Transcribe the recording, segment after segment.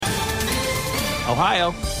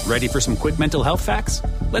Ohio, ready for some quick mental health facts?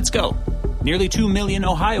 Let's go. Nearly 2 million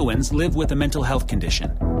Ohioans live with a mental health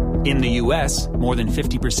condition. In the U.S., more than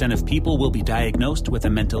 50% of people will be diagnosed with a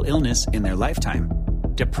mental illness in their lifetime.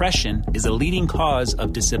 Depression is a leading cause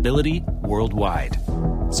of disability worldwide.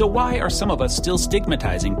 So why are some of us still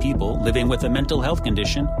stigmatizing people living with a mental health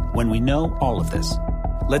condition when we know all of this?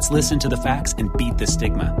 Let's listen to the facts and beat the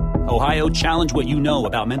stigma. Ohio, challenge what you know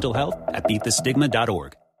about mental health at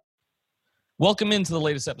beatthestigma.org. Welcome into the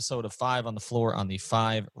latest episode of Five on the Floor on the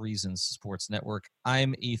Five Reasons Sports Network.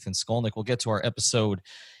 I'm Ethan Skolnick. We'll get to our episode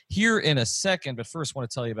here in a second, but first I want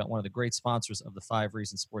to tell you about one of the great sponsors of the Five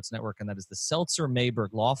Reasons Sports Network, and that is the Seltzer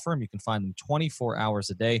Mayberg Law Firm. You can find them 24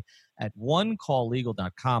 hours a day at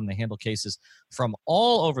onecalllegal.com. They handle cases from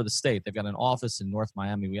all over the state. They've got an office in North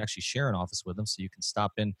Miami. We actually share an office with them, so you can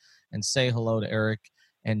stop in and say hello to Eric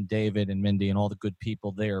and David and Mindy and all the good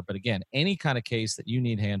people there. But again, any kind of case that you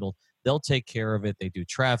need handled, they'll take care of it. They do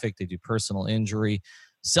traffic. They do personal injury.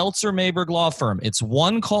 Seltzer Mayberg Law Firm. It's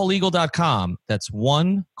onecalllegal.com. That's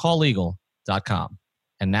onecalllegal.com.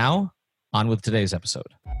 And now, on with today's episode.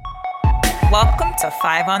 Welcome to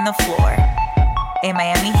Five on the Floor, a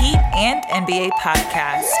Miami Heat and NBA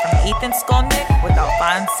podcast from Ethan Skolnick with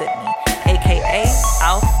Alphonse Sidney, a.k.a.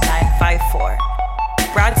 Alf954.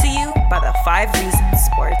 Brought to you by the Five Reasons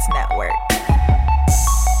Sports Network.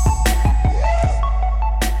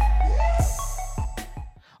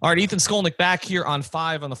 All right, Ethan Skolnick back here on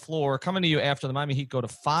Five on the Floor, coming to you after the Miami Heat go to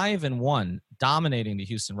 5-1, dominating the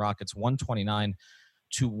Houston Rockets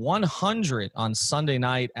 129-100 on Sunday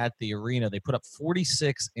night at the arena. They put up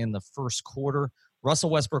 46 in the first quarter. Russell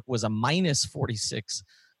Westbrook was a minus 46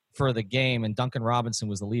 for the game, and Duncan Robinson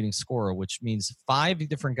was the leading scorer, which means 5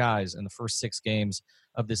 different guys in the first 6 games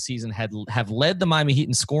of this season have led the Miami Heat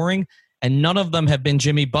in scoring, and none of them have been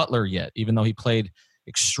Jimmy Butler yet, even though he played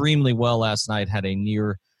extremely well last night, had a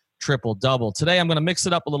near triple-double. Today, I'm going to mix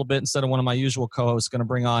it up a little bit. Instead of one of my usual co-hosts, going to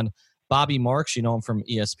bring on Bobby Marks. You know him from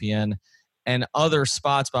ESPN and other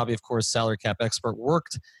spots. Bobby, of course, salary cap expert,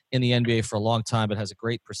 worked in the NBA for a long time, but has a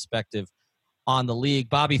great perspective on the league.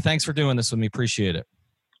 Bobby, thanks for doing this with me. Appreciate it.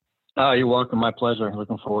 Oh, you're welcome. My pleasure.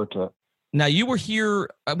 Looking forward to it. Now, you were here.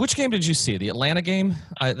 Which game did you see? The Atlanta game?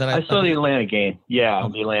 I saw the Atlanta game. Yeah,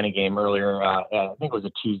 the Atlanta game earlier. I think it was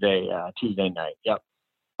a Tuesday night. Yep.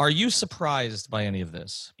 Are you surprised by any of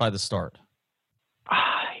this, by the start?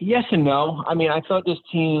 Yes and no. I mean, I thought this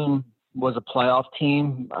team was a playoff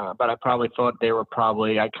team, but I probably thought they were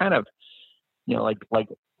I kind of, like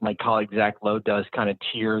my colleague Zach Lowe does, kind of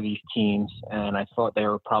tier these teams, and I thought they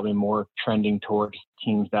were probably more trending towards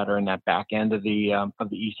teams that are in that back end of the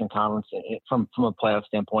Eastern Conference from a playoff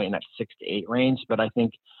standpoint in that 6 to 8 range. But I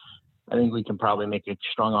think we can probably make a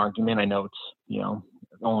strong argument. I know it's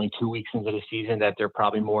only 2 weeks into the season that they're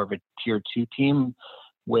probably more of a tier 2 team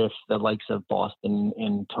with the likes of Boston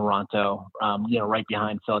and Toronto, right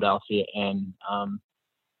behind Philadelphia and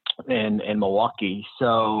Milwaukee.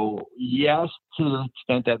 So yes, to the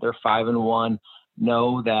extent that they're 5-1,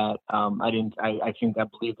 know that I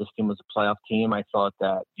believe this team was a playoff team. I thought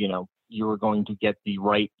that, you were going to get the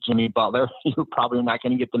right Jimmy Butler. You're probably not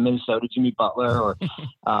going to get the Minnesota Jimmy Butler or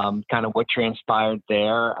kind of what transpired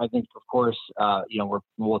there. I think, of course,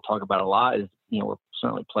 we'll talk about a lot is, we're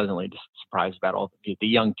certainly pleasantly surprised about all the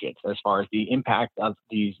young kids as far as the impact of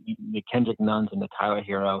the Kendrick Nuns and the Tyler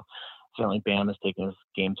Hero. Certainly Bam has taken his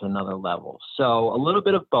game to another level. So a little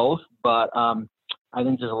bit of both, but I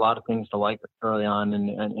think there's a lot of things to like early on in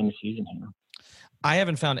the season here. I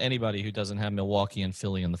haven't found anybody who doesn't have Milwaukee and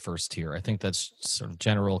Philly in the first tier. I think that's sort of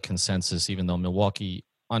general consensus, even though Milwaukee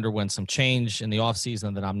underwent some change in the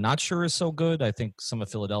offseason that I'm not sure is so good. I think some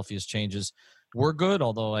of Philadelphia's changes were good,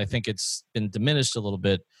 although I think it's been diminished a little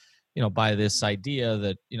bit, by this idea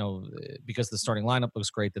that, because the starting lineup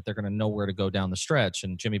looks great, that they're going to know where to go down the stretch.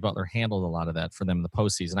 And Jimmy Butler handled a lot of that for them in the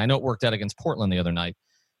postseason. I know it worked out against Portland the other night,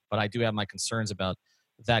 but I do have my concerns about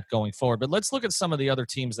that going forward. But let's look at some of the other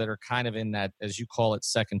teams that are kind of in that, as you call it,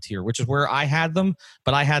 second tier, which is where I had them,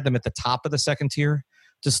 but I had them at the top of the second tier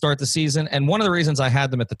to start the season. And one of the reasons I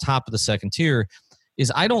had them at the top of the second tier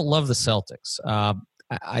is I don't love the Celtics.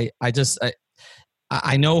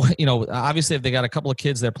 I know, obviously if they got a couple of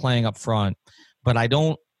kids they're playing up front, but I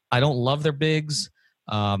don't love their bigs.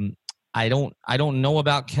 I don't know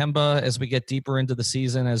about Kemba as we get deeper into the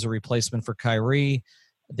season as a replacement for Kyrie.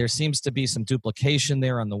 There seems to be some duplication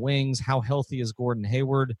there on the wings. How healthy is Gordon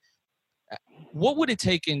Hayward? What would it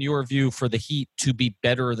take, in your view, for the Heat to be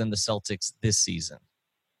better than the Celtics this season?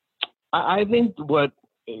 I think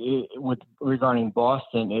regarding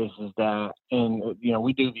Boston is that, and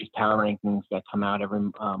we do these power rankings that come out every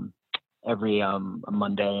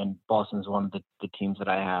Monday, and Boston's one of the teams that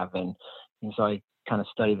I have, and so I kind of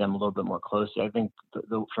study them a little bit more closely. I think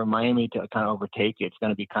for Miami to kind of overtake it, it's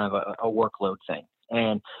going to be kind of a workload thing.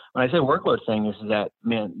 And when I say workload thing, is that,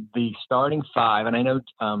 man, the starting five, and I know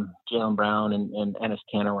Jaylen Brown and Enes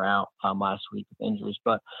Kanter were out last week with injuries,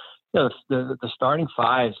 but the starting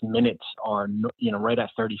five's minutes are right at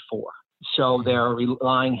 34. So they're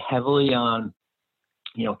relying heavily on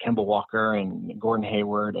Kemba Walker and Gordon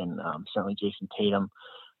Hayward and certainly Jason Tatum.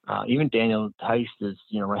 Even Daniel Theis is,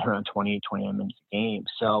 right around 28 minutes a game.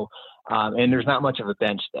 So, and there's not much of a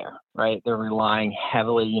bench there, right? They're relying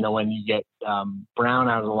heavily, when you get Brown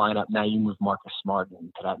out of the lineup, now you move Marcus Smart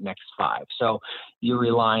into that next five. So you're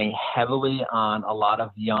relying heavily on a lot of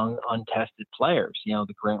young, untested players,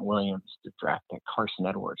 the Grant Williams, the draft pick, Carson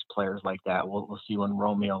Edwards, players like that. We'll see when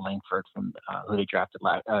Romeo Langford from who they drafted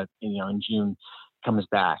in June comes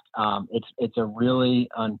back. It's a really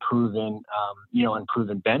unproven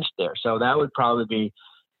bench there. So that would probably be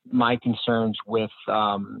my concerns with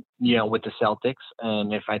the Celtics.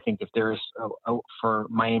 And if there's for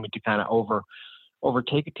Miami to kind of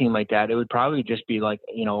overtake a team like that, it would probably just be like,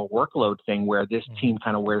 a workload thing where this team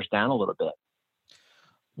kind of wears down a little bit.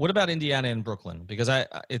 What about Indiana and Brooklyn? Because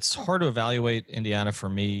it's hard to evaluate Indiana for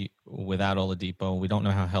me without Oladipo. We don't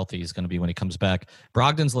know how healthy he's going to be when he comes back.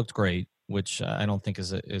 Brogdon's looked great, which I don't think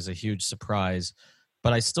is a huge surprise.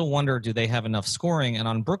 But I still wonder, do they have enough scoring? And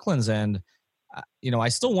on Brooklyn's end, I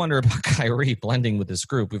still wonder about Kyrie blending with this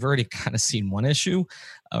group. We've already kind of seen one issue,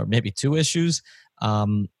 or maybe two issues.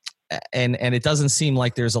 And it doesn't seem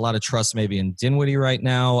like there's a lot of trust maybe in Dinwiddie right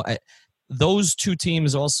now. Those two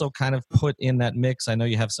teams also kind of put in that mix. I know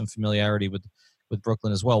you have some familiarity with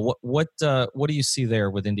Brooklyn as well. What do you see there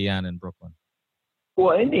with Indiana and Brooklyn?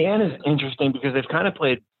 Well, Indiana's interesting because they've kind of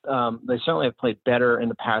played they certainly have played better in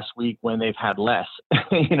the past week when they've had less.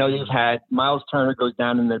 You've had Miles Turner goes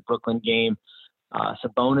down in the Brooklyn game.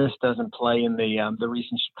 Sabonis doesn't play in the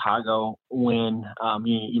recent Chicago win.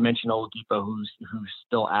 You mentioned Oladipo, who's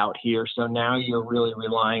still out here. So now you're really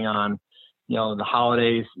relying on, the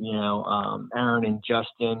holidays, Aaron and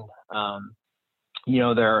Justin,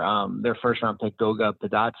 their first round pick Goga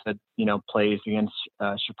Badat that, plays against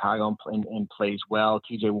Chicago and plays well.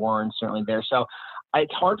 TJ Warren's certainly there. So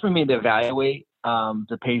it's hard for me to evaluate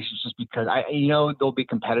the Pacers just because they'll be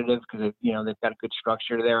competitive because they've got a good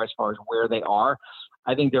structure there as far as where they are.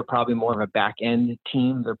 I think they're probably more of a back end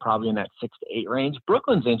team. They're probably in that 6 to 8 range.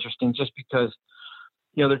 Brooklyn's interesting just because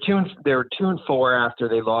they were 2-4 after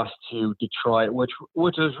they lost to Detroit, which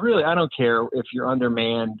was really, I don't care if you're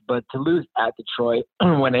undermanned, but to lose at Detroit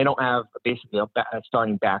when they don't have basically a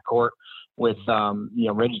starting backcourt with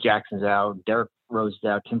Reggie Jackson's out, Derrick Rose is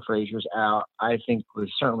out, Tim Frazier's out, I think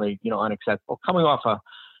was certainly unacceptable. Coming off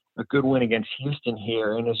a good win against Houston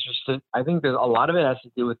here, and it's just I think there's a lot of it has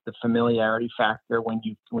to do with the familiarity factor when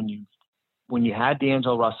you had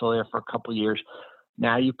D'Angelo Russell there for a couple of years.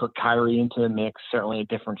 Now you put Kyrie into the mix, certainly a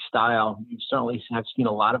different style. You certainly have seen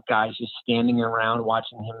a lot of guys just standing around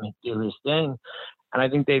watching him do his thing, and I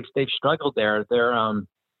think they've struggled there. They're I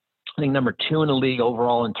think number 2 in the league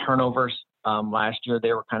overall in turnovers. Last year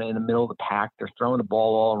they were kind of in the middle of the pack. They're throwing the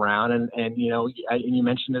ball all around, and you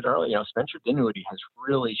mentioned it earlier. Spencer Dinwiddie has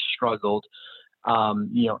really struggled,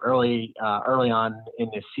 early on in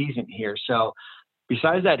this season here. So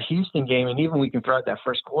besides that Houston game, and even we can throw out that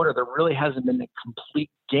first quarter, there really hasn't been a complete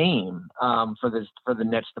game for the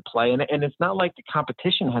Nets to play, and it's not like the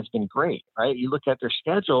competition has been great, right? You look at their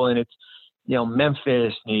schedule, and it's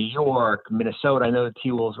Memphis, New York, Minnesota. I know the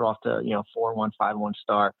T-Wolves are off to 4-1, 5-1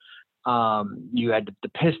 start. You had the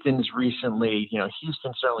Pistons recently,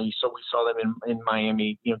 Houston certainly. So we saw them in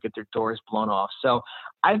Miami, get their doors blown off. So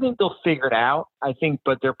I think they'll figure it out.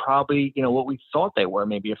 But they're probably, what we thought they were,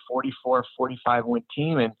 maybe a 44, 45 win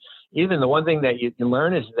team. And even the one thing that you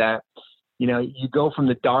learn is that, you go from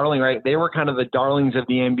the darling, right? They were kind of the darlings of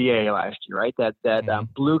the NBA last year, right? That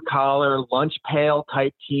blue collar lunch pail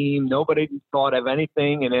type team. Nobody thought of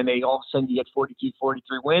anything. And then all of a sudden you get 42,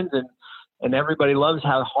 43 wins and everybody loves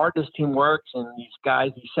how hard this team works and these guys,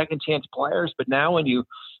 these second chance players. But now when you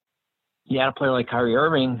add a player like Kyrie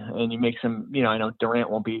Irving and you make some, I know Durant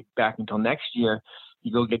won't be back until next year.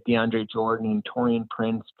 You go get DeAndre Jordan and Taurean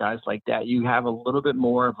Prince, guys like that. You have a little bit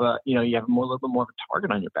more of a, little bit more of a target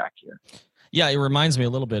on your back here. Yeah, it reminds me a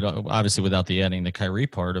little bit, obviously without the adding the Kyrie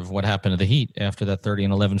part, of what happened to the Heat after that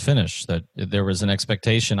 30-11 finish, that there was an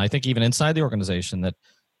expectation, I think even inside the organization, that,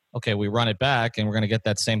 okay, we run it back and we're going to get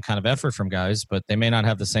that same kind of effort from guys, but they may not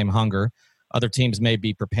have the same hunger. Other teams may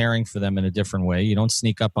be preparing for them in a different way. You don't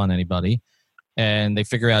sneak up on anybody. and they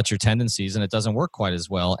figure out your tendencies, and it doesn't work quite as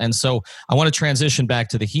well. And so I want to transition back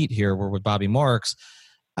to the Heat here, where with Bobby Marks,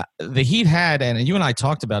 the Heat had, and you and I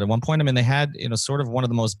talked about it at one point, I mean, they had, sort of one of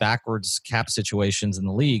the most backwards cap situations in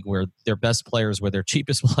the league, where their best players were their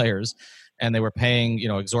cheapest players, and they were paying,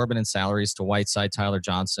 exorbitant salaries to Whiteside, Tyler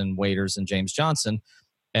Johnson, Waiters, and James Johnson.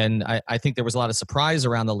 And I think there was a lot of surprise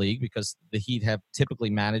around the league because the Heat have typically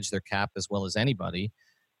managed their cap as well as anybody,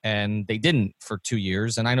 and they didn't for 2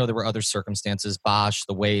 years. And I know there were other circumstances, Bosh,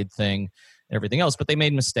 the Wade thing, everything else, but they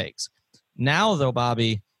made mistakes. Now, though,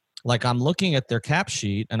 Bobby, like, I'm looking at their cap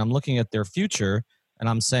sheet and I'm looking at their future, and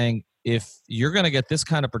I'm saying, if you're going to get this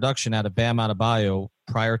kind of production out of Bam Adebayo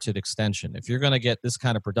prior to the extension, if you're going to get this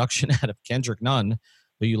kind of production out of Kendrick Nunn,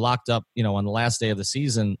 who you locked up, on the last day of the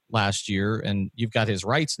season last year, and you've got his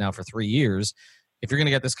rights now for 3 years, if you're going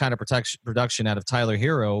to get this kind of production out of Tyler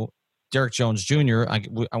Hero, Derek Jones Jr.,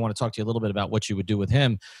 I want to talk to you a little bit about what you would do with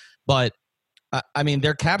him. But, I mean,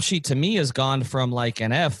 their cap sheet to me has gone from like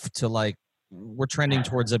an F to like, we're trending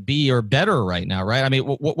towards a B or better right now, right? I mean,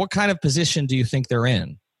 what kind of position do you think they're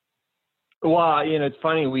in? Well, it's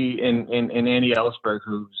funny. We in Andy Ellsberg,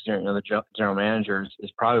 who's the general manager,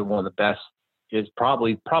 is probably one of the best. Is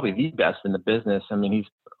probably the best in the business. I mean, he's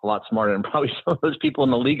a lot smarter than probably some of those people in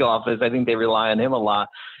the league office. I think they rely on him a lot.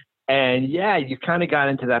 And yeah, you kind of got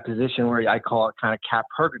into that position where I call it kind of cap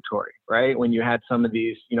purgatory, right? When you had some of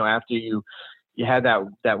these, after you had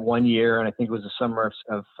that 1 year, and I think it was the summer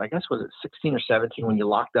of I guess, was it 16 or 17, when you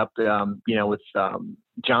locked up, with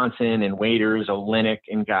Johnson and Waiters, Olynyk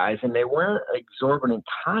and guys, and they weren't exorbitant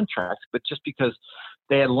contracts, but just because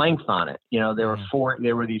they had length on it.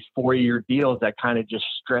 There were these 4-year deals that kind of just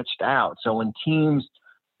stretched out. So when teams,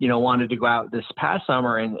 wanted to go out this past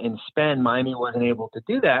summer and spend, Miami wasn't able to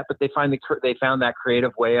do that, but they found that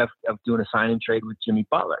creative way of doing a sign and trade with Jimmy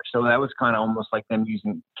Butler. So that was kind of almost like them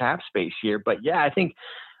using cap space here. But yeah, I think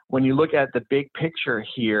when you look at the big picture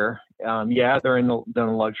here, they're in the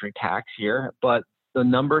luxury tax here, but the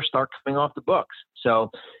numbers start coming off the books. So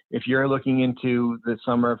if you're looking into the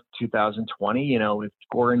summer of 2020, if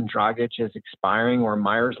Goran Dragic is expiring or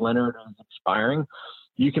Myers Leonard is expiring,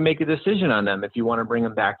 you can make a decision on them if you want to bring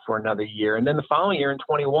them back for another year. And then the following year in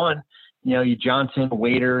 21, you Johnson,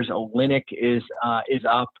 Waiters, Olynyk is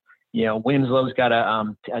up. Winslow's got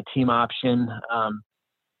a team option.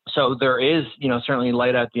 So there is, certainly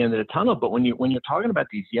light at the end of the tunnel. But when you're talking about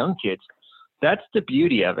these young kids, that's the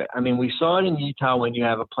beauty of it. I mean, we saw it in Utah when you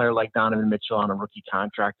have a player like Donovan Mitchell on a rookie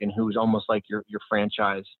contract, and who's almost like your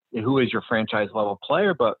franchise, who is your franchise level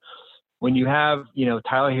player. But when you have,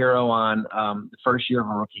 Tyler Hero on the first year of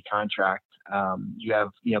a rookie contract, you have,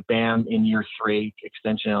 Bam in year 3,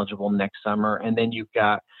 extension eligible next summer. And then you've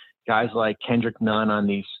got guys like Kendrick Nunn on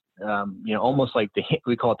these, almost like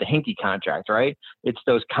we call it the hinky contract, right? It's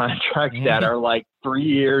those contracts that are like 3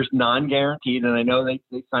 years, non-guaranteed. And I know they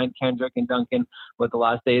signed Kendrick and Duncan with the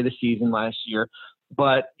last day of the season last year.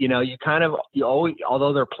 But, you always,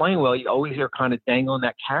 although they're playing well, you always are kind of dangling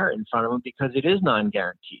that carrot in front of them because it is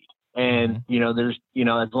non-guaranteed. And, there's,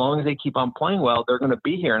 as long as they keep on playing well, they're going to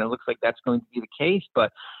be here. And it looks like that's going to be the case.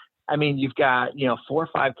 But, I mean, you've got, 4 or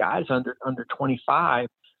 5 guys under 25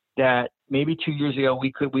 that maybe 2 years ago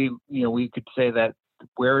we could say that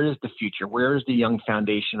where is the future? Where is the young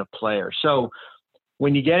foundation of players? So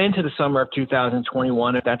when you get into the summer of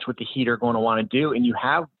 2021, if that's what the Heat are going to want to do, and you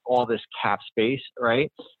have all this cap space, right,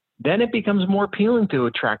 then it becomes more appealing to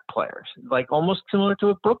attract players, like almost similar to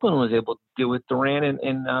what Brooklyn was able to do with Durant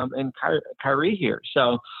and Kyrie here.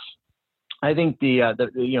 So I think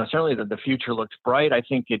certainly the future looks bright. I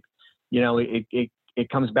think it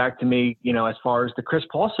comes back to me, as far as the Chris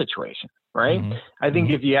Paul situation, right? Mm-hmm. I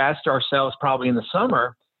think if you asked ourselves probably in the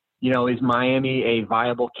summer, is Miami a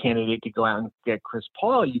viable candidate to go out and get Chris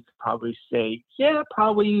Paul? You could probably say, yeah,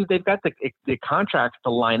 probably they've got the contracts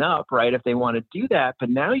to line up, right, if they want to do that.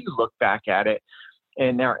 But now you look back at it,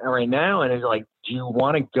 and right now, and it's like, do you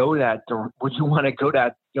want to go that? Would you want to go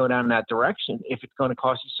down that direction if it's going to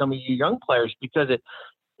cost you some of your young players? Because it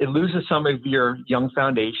loses some of your young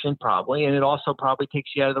foundation probably, and it also probably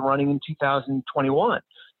takes you out of the running in 2021.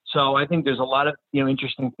 So I think there's a lot of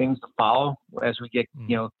interesting things to follow as we get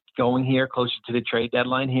going here closer to the trade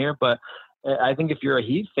deadline here. But I think if you're a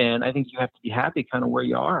Heat fan, I think you have to be happy kind of where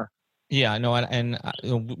you are. Yeah, no, and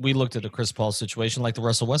we looked at the Chris Paul situation like the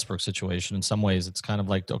Russell Westbrook situation. In some ways, it's kind of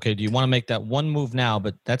like, okay, do you want to make that one move now?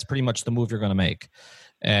 But that's pretty much the move you're going to make.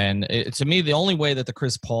 And to me, the only way that the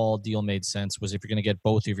Chris Paul deal made sense was if you're going to get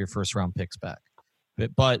both of your first-round picks back.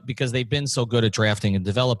 But because they've been so good at drafting and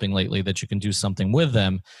developing lately that you can do something with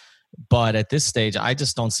them. But at this stage, I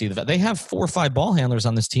just don't see they have 4 or 5 ball handlers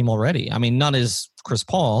on this team already. I mean, none is Chris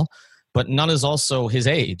Paul, but none is also his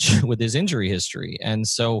age with his injury history. And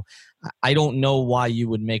so I don't know why you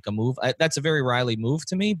would make a move. That's a very Riley move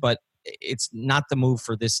to me, but it's not the move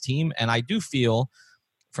for this team. And I do feel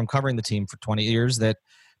from covering the team for 20 years that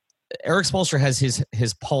Erik Spoelstra has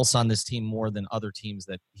his pulse on this team more than other teams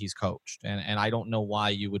that he's coached. And I don't know why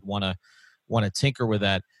you would want to tinker with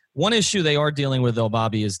that. One issue they are dealing with, though,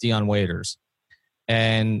 Bobby, is Dion Waiters.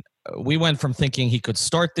 And we went from thinking he could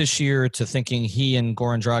start this year to thinking he and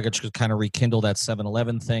Goran Dragic could kind of rekindle that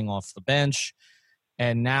 7-11 thing off the bench.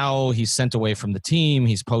 And now he's sent away from the team.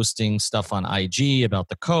 He's posting stuff on IG about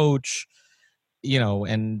the coach,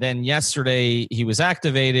 and then yesterday he was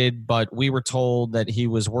activated, but we were told that he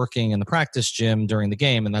was working in the practice gym during the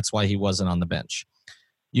game, and that's why he wasn't on the bench.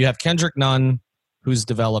 You have Kendrick Nunn, who's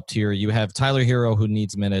developed here. You have Tyler Hero, who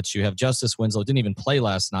needs minutes. You have Justice Winslow, didn't even play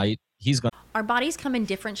last night. Our bodies come in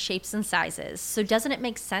different shapes and sizes, so doesn't it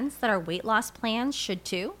make sense that our weight loss plans should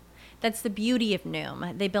too? That's the beauty of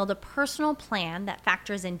Noom. They build a personal plan that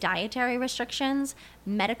factors in dietary restrictions,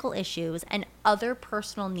 medical issues, and other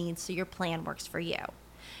personal needs so your plan works for you.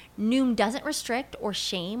 Noom doesn't restrict or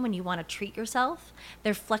shame when you want to treat yourself.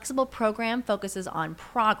 Their flexible program focuses on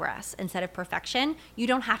progress instead of perfection. You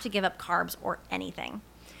don't have to give up carbs or anything.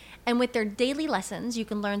 And with their daily lessons, you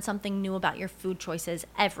can learn something new about your food choices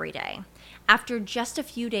every day. After just a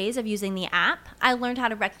few days of using the app, I learned how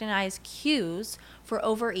to recognize cues for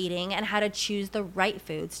overeating and how to choose the right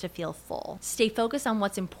foods to feel full. Stay focused on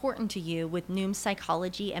what's important to you with Noom's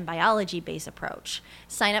psychology and biology-based approach.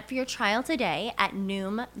 Sign up for your trial today at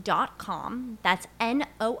Noom.com. That's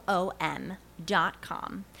Noom.com.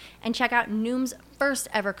 And check out Noom's first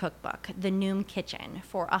ever cookbook, The Noom Kitchen,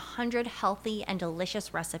 for 100 healthy and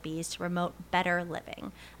delicious recipes to promote better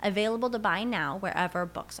living. Available to buy now wherever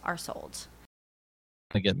books are sold.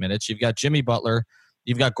 To get minutes. You've got Jimmy Butler.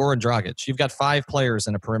 You've got Goran Dragic. You've got 5 players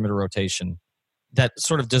in a perimeter rotation that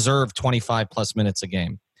sort of deserve 25-plus minutes a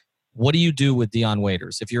game. What do you do with Dion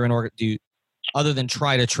Waiters? If you're other than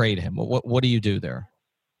try to trade him, what do you do there?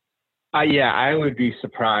 Yeah, I would be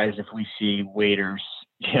surprised if we see Waiters,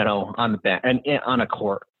 on the bench and on a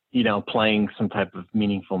court, playing some type of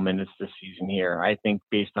meaningful minutes this season here. I think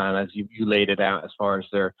based on, as you laid it out, as far as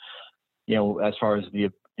their, as far as the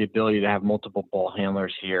ability to have multiple ball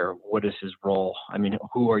handlers here, what is his role? I mean,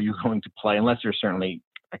 who are you going to play? Unless there's certainly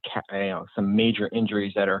some major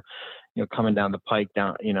injuries that are, coming down the pike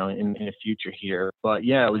in the future here. But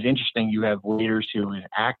yeah, it was interesting. You have Waiters, who was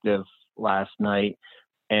active last night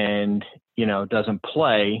and, doesn't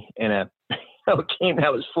play in a game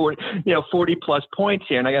that was 40 plus points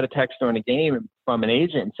here. And I got a text during the game from an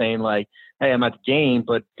agent saying like, hey, I'm at the game,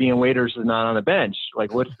 but Dion Waiters is not on the bench.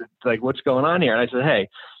 What's going on here? And I said, hey,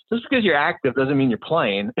 just because you're active doesn't mean you're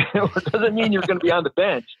playing. It doesn't mean you're going to be on the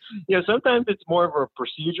bench. Sometimes it's more of a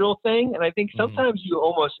procedural thing. And I think sometimes you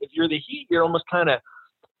almost, if you're the Heat, you're almost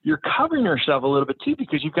you're covering yourself a little bit too,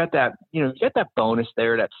 because you've got that, you got that bonus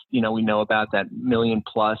there. That's, we know about that $1 million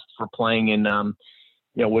plus for playing in,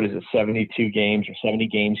 72 games or 70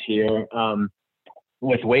 games here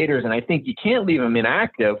with Waiters. And I think you can't leave him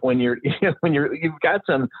inactive when you've got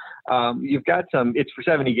some, it's for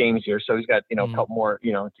 70 games here. So he's got, a couple more,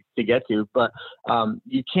 to get to, but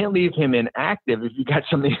you can't leave him inactive if you've got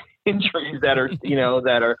some injuries that are,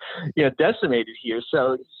 decimated here.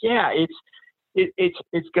 So yeah,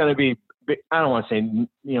 it's going to be, I don't want to say,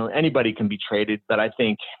 anybody can be traded, but I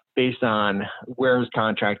think based on where his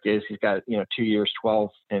contract is, he's got, 2 years, 12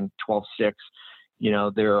 and 12.6.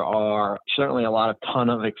 There are certainly a ton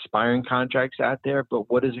of expiring contracts out there, but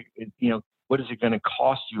what is it going to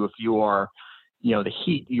cost you if you are, the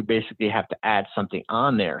Heat? You basically have to add something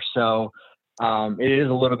on there. So it is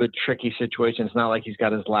a little bit tricky situation. It's not like he's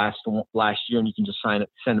got his last year and you can just send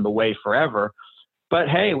him away forever. But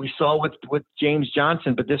hey, we saw with James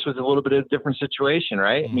Johnson, but this was a little bit of a different situation,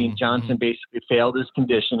 right? I mean, Johnson basically failed his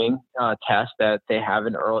conditioning test that they have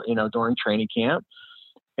during training camp,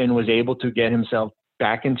 and was able to get himself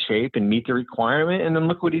back in shape and meet the requirement. And then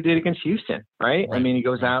look what he did against Houston, right? I mean, he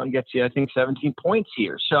goes out and gets 17 points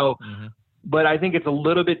here. So, but I think it's a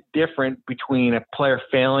little bit different between a player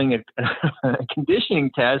failing a conditioning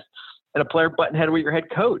test and a player butting head with your head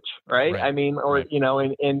coach, right? I mean, or,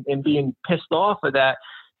 and being pissed off of that.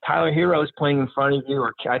 Tyler Hero is playing in front of you,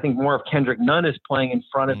 or I think more of Kendrick Nunn is playing in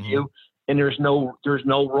front of you, and there's no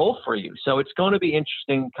role for you. So it's going to be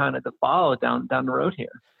interesting kind of to follow down the road here.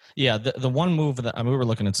 Yeah, the one move that we were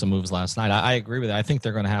looking at some moves last night. I agree with it. I think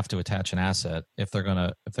they're going to have to attach an asset if they're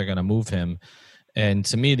going to move him. And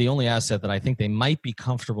to me, the only asset that I think they might be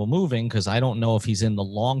comfortable moving, because I don't know if he's in the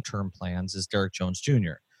long-term plans, is Derrick Jones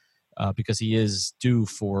Jr. because he is due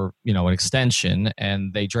for, an extension,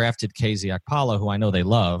 and they drafted KZ Okpala, who I know they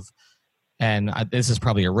love. And this is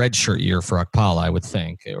probably a redshirt year for Okpala, I would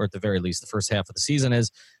think, or at the very least, the first half of the season is.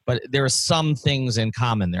 But there are some things in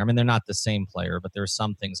common there. I mean, they're not the same player, but there are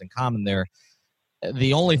some things in common there.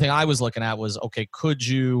 The only thing I was looking at was, okay, could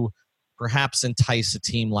you perhaps entice a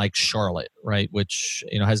team like Charlotte, right, which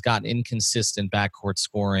has gotten inconsistent backcourt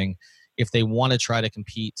scoring? If they want to try to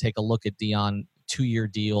compete, take a look at Dion, 2-year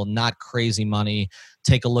deal, not crazy money.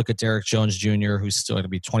 Take a look at Derek Jones Jr., who's still going to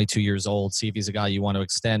be 22 years old. See if he's a guy you want to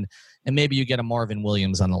extend, and maybe you get a Marvin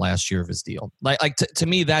Williams on the last year of his deal. To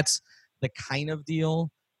me, that's the kind of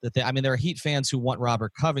deal that there are Heat fans who want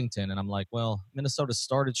Robert Covington, and I'm like, well, Minnesota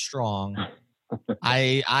started strong.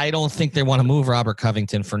 I don't think they want to move Robert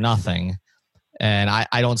Covington for nothing. And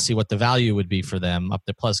I don't see what the value would be for them up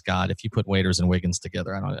to, plus God, if you put Waiters and Wiggins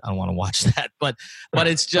together, I don't want to watch that. But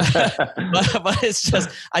it's just, but it's just,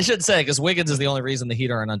 I shouldn't say, because Wiggins is the only reason the Heat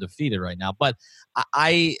aren't undefeated right now. But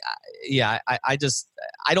I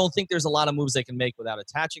don't think there's a lot of moves they can make without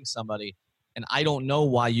attaching somebody. And I don't know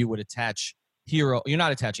why you would attach Hero. You're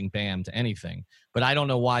not attaching Bam to anything, but I don't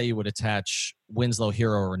know why you would attach Winslow,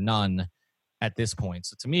 Hero, or none at this point.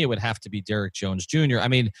 So to me, it would have to be Derek Jones Jr. I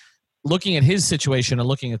mean, looking at his situation and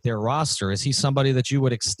looking at their roster, is he somebody that you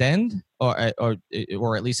would extend or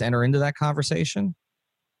at least enter into that conversation?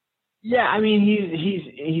 Yeah, I mean,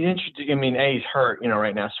 he's interesting. I mean, he's hurt,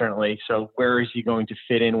 right now, certainly. So where is he going to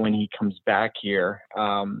fit in when he comes back here? He's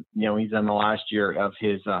on the last year of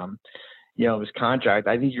his his contract.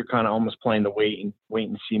 I think you're kind of almost playing the wait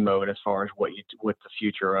and see mode as far as what the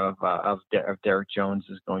future of Derek Jones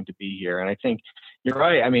is going to be here. And I think you're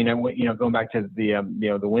right. I mean, going back to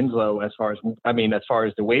the Winslow, as far as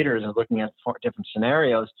the Waiters and looking at different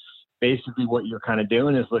scenarios, basically what you're kind of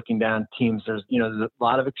doing is looking down teams. There's a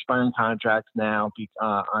lot of expiring contracts now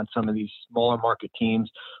on some of these smaller market teams.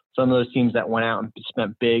 Some of those teams that went out and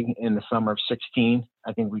spent big in the summer of 2016,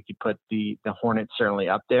 I think we could put the Hornets certainly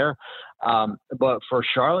up there. But for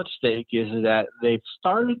Charlotte's sake is that they've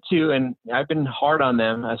started to, and I've been hard on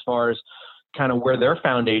them as far as kind of where their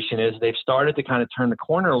foundation is. They've started to kind of turn the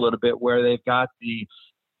corner a little bit, where they've got the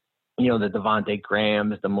Devontae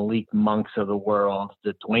Grahams, the Malik Monks of the world,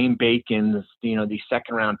 the Dwayne Bacons, these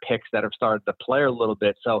second round picks that have started to play a little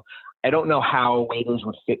bit. So I don't know how Waiters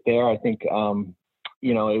would fit there. I think,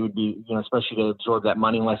 it would be, especially to absorb that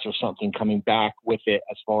money unless there's something coming back with it,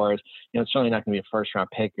 as far as, it's certainly not going to be a first round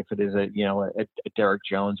pick if it is a Derek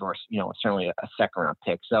Jones or, certainly a second round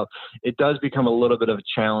pick. So it does become a little bit of a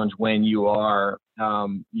challenge when you are,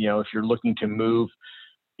 if you're looking to move,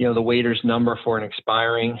 the Waiters number for an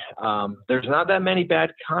expiring. There's not that many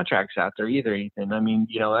bad contracts out there either, Ethan. I mean,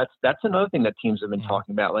 that's another thing that teams have been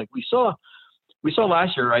talking about. Like we saw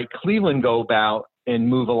last year, right? Cleveland go about and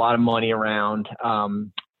move a lot of money around,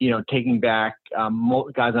 taking back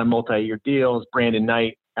guys on multi-year deals, Brandon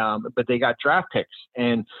Knight, but they got draft picks,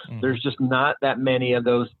 and there's just not that many of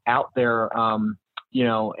those out there,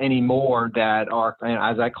 anymore that are,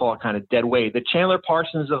 as I call it, kind of dead weight. The Chandler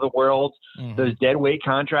Parsons of the world, those dead weight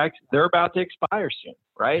contracts, they're about to expire soon,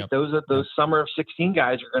 right? Yep. Those summer of 2016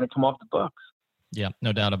 guys are going to come off the books. Yeah,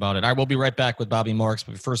 no doubt about it. All right, we'll be right back with Bobby Marks.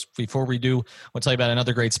 But first, before we do, I'll tell you about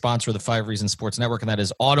another great sponsor of the 5 Reasons Sports Network, and that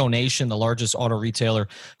is AutoNation, the largest auto retailer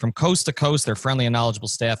from coast to coast. Their friendly and knowledgeable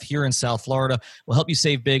staff here in South Florida will help you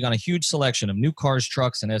save big on a huge selection of new cars,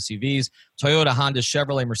 trucks, and SUVs, Toyota, Honda,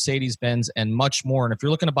 Chevrolet, Mercedes-Benz, and much more. And if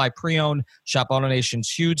you're looking to buy pre-owned, shop AutoNation's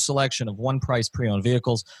huge selection of one-price pre-owned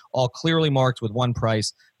vehicles, all clearly marked with one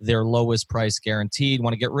price, their lowest price guaranteed.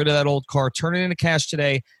 Want to get rid of that old car, turn it into cash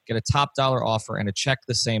today, get a top dollar offer and a check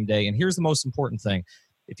the same day. And here's the most important thing.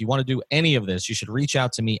 If you want to do any of this, you should reach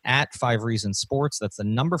out to me at 5 Reasons Sports. That's the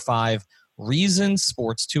number 5 Reasons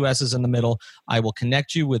Sports, 2 S's in the middle. I will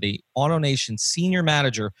connect you with a AutoNation senior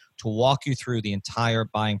manager to walk you through the entire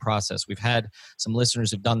buying process. We've had some listeners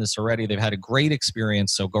who've done this already. They've had a great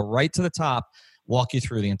experience. So go right to the top, walk you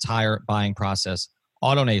through the entire buying process.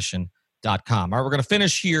 AutoNation.com. All right, we're going to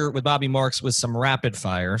finish here with Bobby Marks with some rapid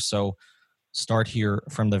fire. So start here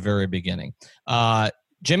from the very beginning.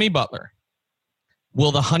 Jimmy Butler,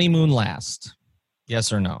 will the honeymoon last?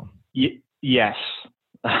 Yes or no? Yes.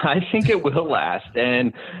 I think it will last.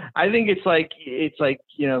 And I think it's like,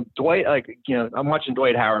 Dwight, I'm watching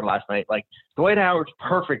Dwight Howard last night. Like, Dwight Howard's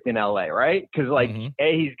perfect in LA, right? Because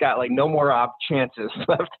he's got no more chances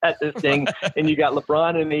left at this thing. And you got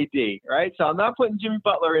LeBron and AD, right? So I'm not putting Jimmy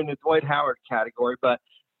Butler in the Dwight Howard category, but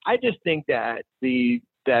I just think that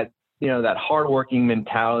that hardworking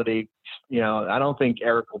mentality, I don't think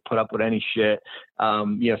Eric will put up with any shit.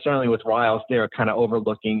 Certainly with Riles there kind of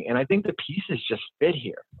overlooking. And I think the pieces just fit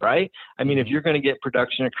here, right? I mean, if you're going to get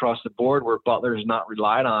production across the board where Butler is not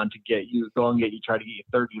relied on to try to get you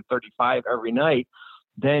 30 to 35 every night,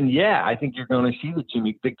 then yeah, I think you're going to see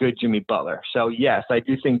the good Jimmy Butler. So yes, I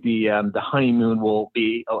do think the honeymoon will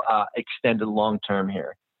be extended long term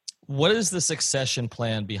here. What does the succession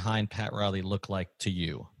plan behind Pat Riley look like to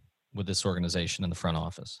you with this organization in the front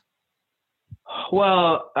office?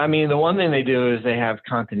 Well, I mean, the one thing they do is they have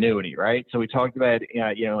continuity, right? So we talked about,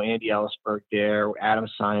 Andy Ellisberg there, Adam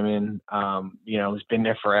Simon, who's been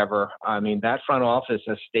there forever. I mean, that front office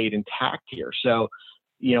has stayed intact here. So,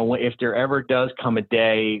 if there ever does come a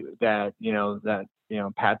day that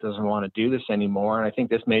Pat doesn't want to do this anymore, and I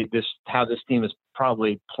think how this team is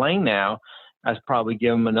probably playing now has probably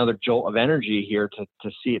given them another jolt of energy here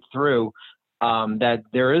to see it through. They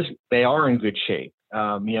are in good shape.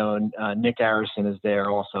 Nick Harrison is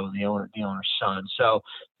there also, the owner's son. So,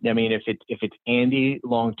 I mean, if it's Andy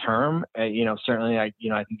long term, certainly I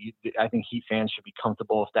think Heat fans should be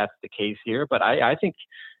comfortable if that's the case here. But I think,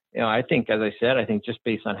 as I said, I think just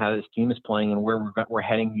based on how this team is playing and where we're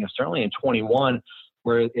heading, certainly in 21,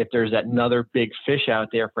 where if there's another big fish out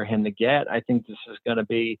there for him to get, I think this is going to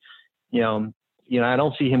be, I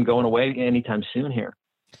don't see him going away anytime soon here.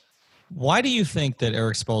 Why do you think that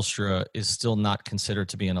Erik Spoelstra is still not considered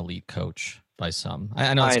to be an elite coach by some?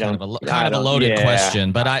 I know it's kind of a loaded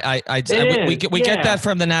question, but we get that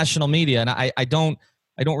from the national media, and I don't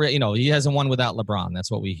really, he hasn't won without LeBron.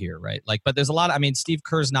 That's what we hear, right? But there's a lot. I mean, Steve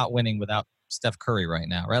Kerr's not winning without Steph Curry right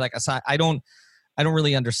now, right? I don't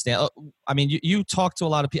really understand. I mean, you talk to a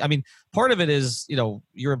lot of people. I mean, part of it is,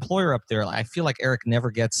 your employer up there. I feel like Eric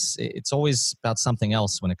never gets. It's always about something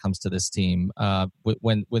else when it comes to this team.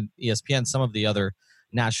 When ESPN, some of the other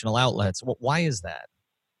national outlets. Why is that?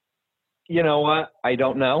 You know what? I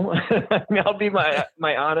don't know. I'll be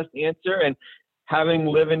my honest answer. And having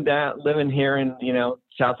living here in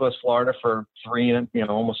Southwest Florida for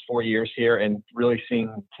almost 4 years here, and really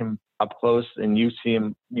seeing him up close, and you see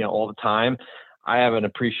him all the time, I have an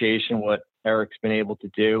appreciation what Eric's been able to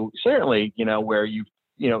do. Certainly, where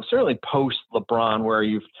certainly post LeBron, where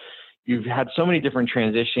you've had so many different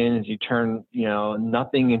transitions, you turn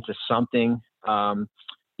nothing into something.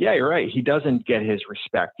 Yeah, you're right. He doesn't get his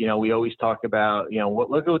respect. We always talk about,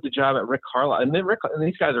 look at the job at Rick Carlisle. And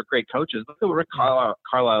these guys are great coaches. Look at what Rick Carlisle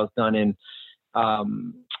has done in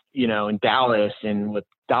Dallas, and what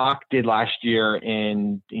Doc did last year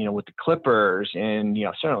with the Clippers, and,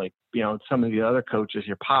 certainly, some of the other coaches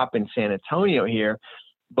here, Pop in San Antonio here.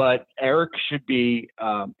 But Eric should be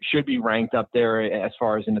ranked up there as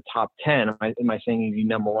far as in the top 10. Am I saying he's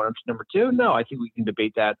number one or number two? No, I think we can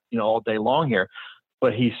debate that, all day long here.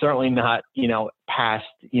 But he's certainly not, past,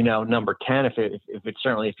 number 10.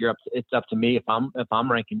 It's up to me if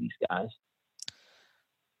I'm ranking these guys.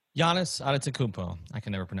 Giannis Antetokounmpo. I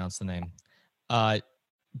can never pronounce the name.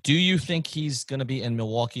 Do you think he's going to be in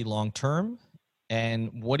Milwaukee long term?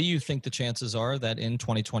 And what do you think the chances are that in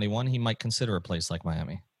 2021 he might consider a place like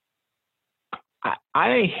Miami?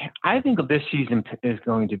 I think this season is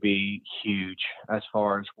going to be huge as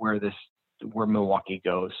far as where Milwaukee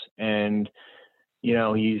goes. And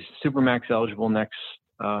he's Supermax eligible next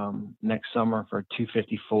summer for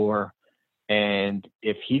 $254. And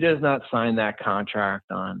if he does not sign that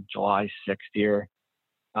contract on July 6th here,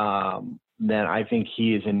 then I think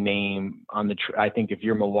he is a name on the. I think if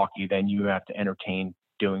you're Milwaukee, then you have to entertain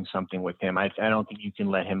doing something with him. I don't think you can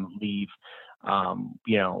let him leave,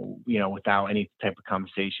 without any type of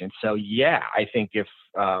compensation. So yeah, I think if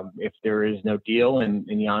there is no deal and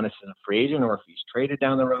Giannis is a free agent, or if he's traded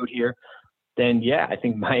down the road here, then yeah, I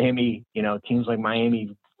think Miami, teams like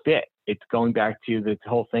Miami fit. It's going back to the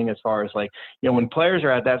whole thing as far as when players are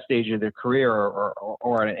at that stage of their career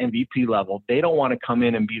or at an MVP level, they don't want to come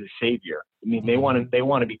in and be the savior. I mean, they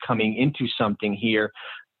want to be coming into something here.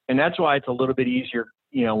 And that's why it's a little bit easier,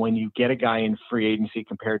 when you get a guy in free agency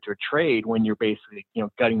compared to a trade, when you're basically,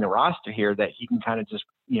 gutting the roster here, that he can kind of just,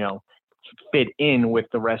 fit in with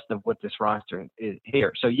the rest of what this roster is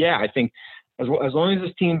here. So yeah, I think as long as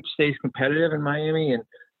this team stays competitive in Miami,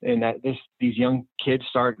 and that these young kids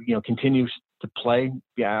start, continues to play,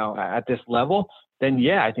 at this level, then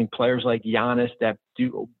yeah, I think players like Giannis that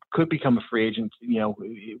could become a free agent,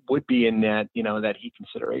 would be in that, that Heat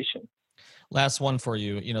consideration. Last one for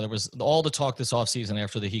you. There was all the talk this offseason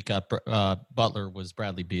after the Heat got Butler was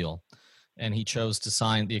Bradley Beal, and he chose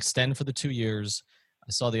to extend for the 2 years. I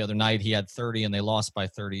saw the other night he had 30 and they lost by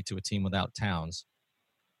 30 to a team without Towns.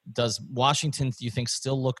 Does Washington, do you think,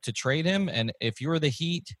 still look to trade him? And if you're the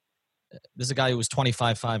Heat, this is a guy who was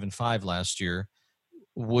 25-5-5 last year.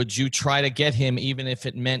 Would you try to get him even if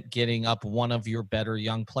it meant getting up one of your better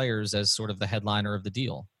young players as sort of the headliner of the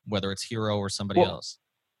deal, whether it's Hero or somebody else?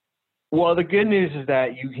 Well, the good news is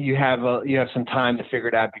that you have some time to figure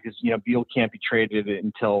it out because Beal can't be traded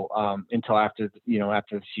until after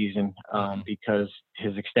the season because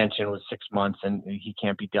his extension was 6 months and he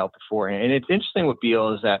can't be dealt before. And it's interesting with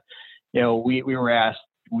Beal is that we were asked,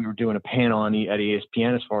 we were doing a panel at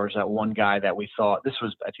ESPN as far as that one guy that we thought, this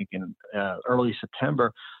was I think in early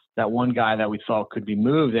September, that one guy that we thought could be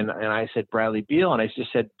moved, and I said Bradley Beal, and I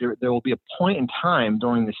just said there will be a point in time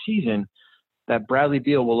during the season that Bradley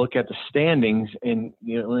Beal will look at the standings and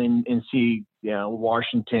see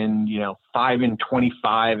Washington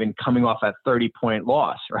 5-25 and coming off a 30-point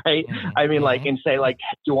loss, right? I mean, and say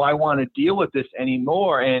do I want to deal with this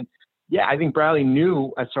anymore? And yeah, I think Bradley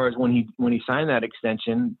knew as far as when he signed that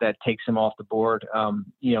extension that takes him off the board,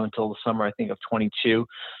 until the summer I think of 22,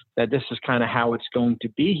 that this is kind of how it's going to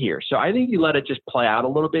be here. So I think you let it just play out a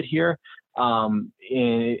little bit here. And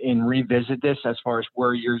revisit this as far as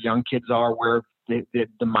where your young kids are, where the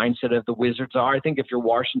mindset of the Wizards are. I think if you're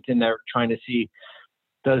Washington, they're trying to see,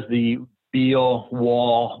 does the Beal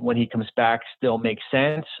Wall when he comes back still make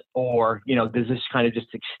sense, or does this kind of just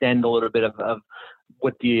extend a little bit of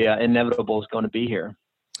what the inevitable is going to be here?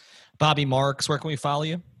 Bobby Marks, where can we follow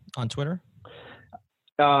you on Twitter?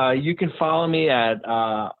 You can follow me at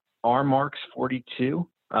rmarks42.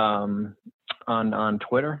 On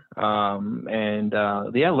Twitter,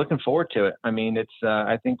 looking forward to it. I mean, it's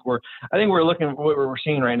I think what we're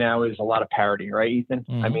seeing right now is a lot of parity, right, Ethan?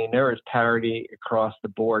 I mean, there is parity across the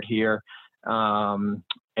board here,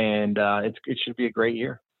 it should be a great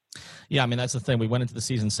year. Yeah, I mean, that's the thing. We went into the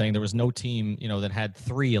season saying there was no team, that had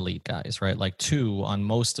 3 elite guys, right? Like 2 on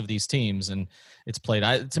most of these teams, and it's played.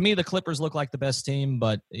 To me, the Clippers look like the best team,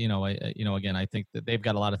 but again, I think that they've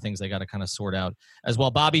got a lot of things they got to kind of sort out as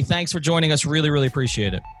well. Bobby, thanks for joining us. Really, really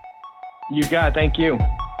appreciate it. You got it. Thank you.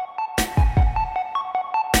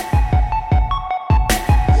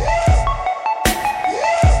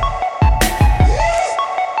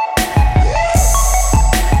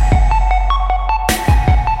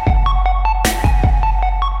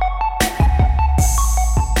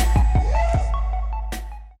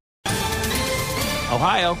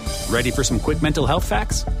 Ohio, ready for some quick mental health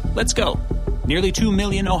facts? Let's go. Nearly 2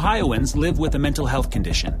 million Ohioans live with a mental health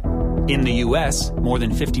condition. In the U.S., more than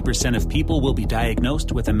 50% of people will be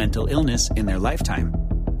diagnosed with a mental illness in their lifetime.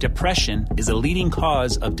 Depression is a leading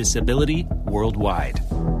cause of disability worldwide.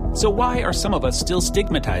 So why are some of us still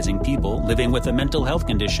stigmatizing people living with a mental health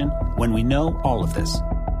condition when we know all of this?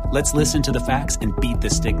 Let's listen to the facts and beat the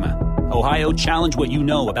stigma. Ohio, challenge what you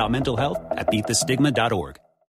know about mental health at beatthestigma.org.